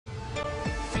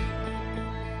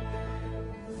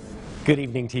Good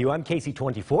evening to you. I'm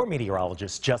KSEE24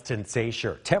 meteorologist Justin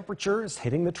Sacher. Temperatures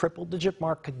hitting the triple-digit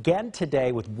mark again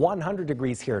today with 100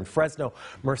 degrees here in Fresno.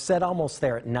 Merced almost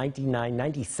there at 99,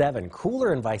 97.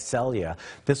 Cooler in Visalia.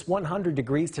 This 100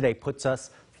 degrees today puts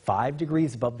us 5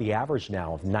 degrees above the average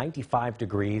now of 95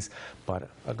 degrees, but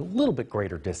a little bit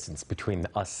greater distance between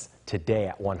us today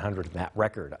at 100 and that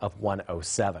record of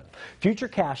 107.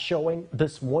 Futurecast showing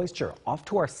this moisture off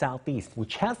to our southeast,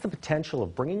 which has the potential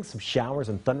of bringing some showers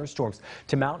and thunderstorms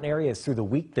to mountain areas through the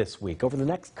week this week. Over the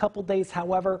next couple days,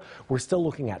 however, we're still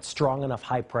looking at strong enough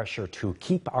high pressure to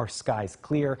keep our skies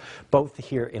clear, both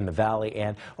here in the valley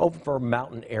and over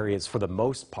mountain areas for the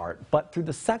most part. But through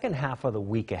the second half of the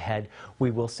week ahead,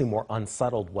 we will see more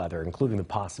unsettled weather, including the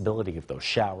possibility of those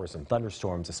showers and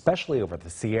thunderstorms, especially over the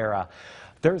Sierra.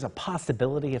 There's a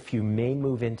possibility a few may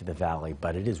move into the valley,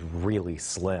 but it is really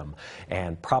slim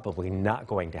and probably not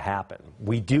going to happen.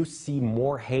 We do see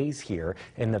more haze here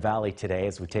in the valley today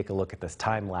as we take a look at this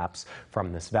time lapse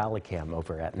from this valley cam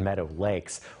over at Meadow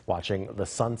Lakes, watching the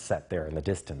sunset there in the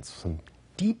distance. Some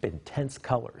deep, intense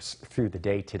colors through the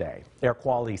day today. Air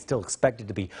quality is still expected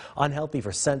to be unhealthy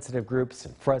for sensitive groups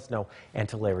in Fresno and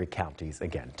Tulare counties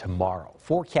again tomorrow.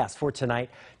 Forecast for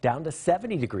tonight down to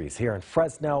 70 degrees here in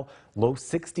Fresno, low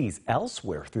 60s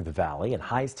elsewhere through the valley, and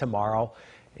highs tomorrow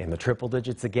in the triple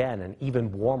digits again, and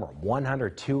even warmer,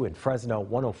 102 in Fresno,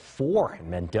 104 in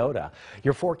Mendota.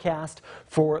 Your forecast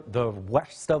for the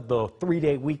rest of the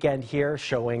three-day weekend here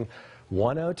showing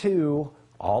 102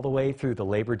 all the way through the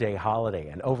Labor Day holiday,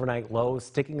 and overnight lows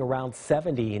sticking around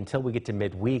 70 until we get to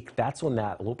midweek. That's when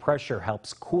that low pressure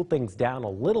helps cool things down a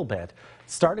little bit,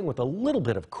 starting with a little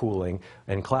bit of cooling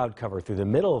and cloud cover through the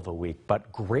middle of the week,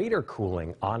 but greater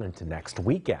cooling on into next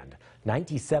weekend.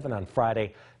 97 on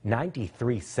Friday,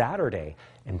 93 Saturday,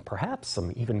 and perhaps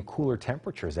some even cooler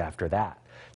temperatures after that.